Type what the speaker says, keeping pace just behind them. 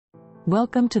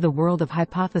Welcome to the world of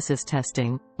hypothesis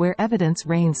testing, where evidence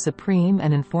reigns supreme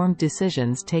and informed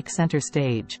decisions take center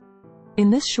stage. In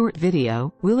this short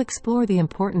video, we'll explore the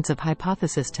importance of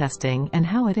hypothesis testing and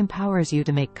how it empowers you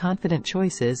to make confident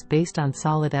choices based on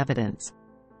solid evidence.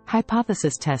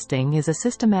 Hypothesis testing is a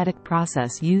systematic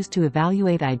process used to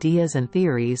evaluate ideas and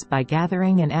theories by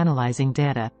gathering and analyzing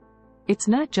data. It's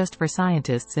not just for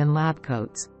scientists in lab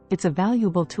coats. It's a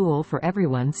valuable tool for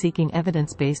everyone seeking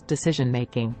evidence-based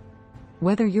decision-making.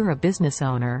 Whether you're a business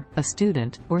owner, a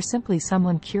student, or simply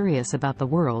someone curious about the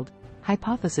world,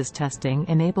 hypothesis testing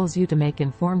enables you to make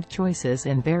informed choices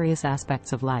in various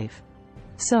aspects of life.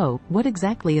 So, what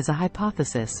exactly is a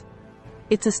hypothesis?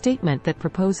 It's a statement that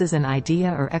proposes an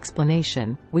idea or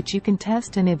explanation, which you can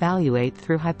test and evaluate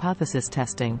through hypothesis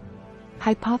testing.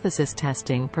 Hypothesis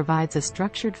testing provides a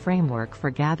structured framework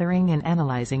for gathering and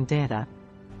analyzing data.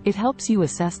 It helps you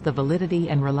assess the validity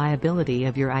and reliability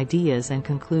of your ideas and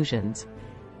conclusions.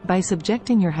 By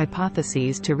subjecting your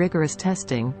hypotheses to rigorous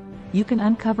testing, you can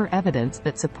uncover evidence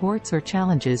that supports or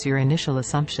challenges your initial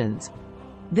assumptions.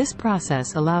 This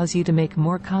process allows you to make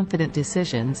more confident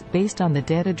decisions based on the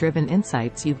data-driven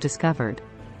insights you've discovered.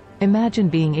 Imagine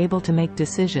being able to make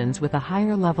decisions with a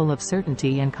higher level of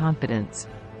certainty and confidence.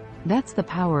 That's the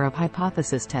power of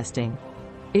hypothesis testing.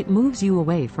 It moves you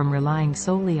away from relying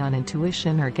solely on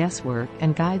intuition or guesswork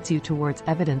and guides you towards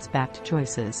evidence-backed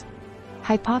choices.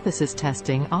 Hypothesis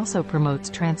testing also promotes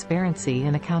transparency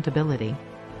and accountability.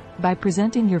 By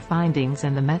presenting your findings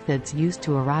and the methods used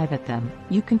to arrive at them,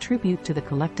 you contribute to the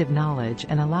collective knowledge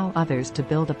and allow others to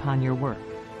build upon your work.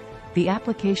 The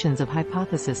applications of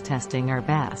hypothesis testing are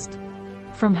vast.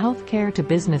 From healthcare to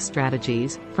business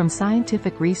strategies, from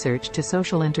scientific research to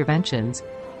social interventions,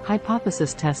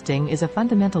 hypothesis testing is a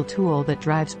fundamental tool that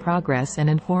drives progress and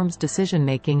informs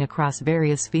decision-making across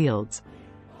various fields.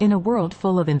 In a world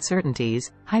full of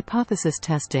uncertainties, hypothesis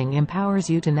testing empowers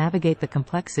you to navigate the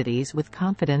complexities with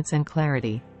confidence and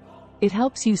clarity. It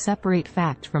helps you separate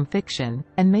fact from fiction,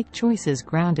 and make choices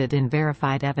grounded in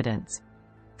verified evidence.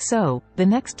 So, the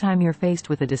next time you're faced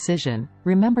with a decision,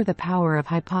 remember the power of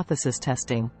hypothesis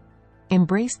testing.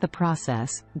 Embrace the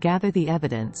process, gather the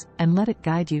evidence, and let it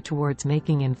guide you towards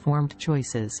making informed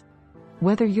choices.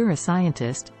 Whether you're a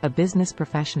scientist, a business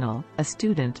professional, a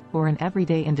student, or an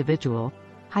everyday individual,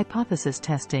 hypothesis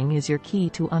testing is your key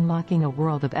to unlocking a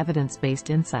world of evidence-based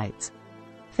insights.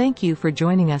 Thank you for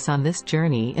joining us on this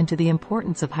journey into the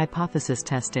importance of hypothesis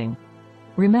testing.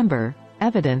 Remember,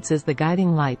 evidence is the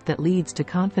guiding light that leads to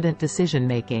confident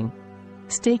decision-making.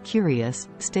 Stay curious,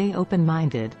 stay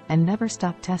open-minded, and never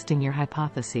stop testing your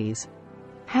hypotheses.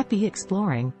 Happy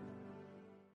exploring!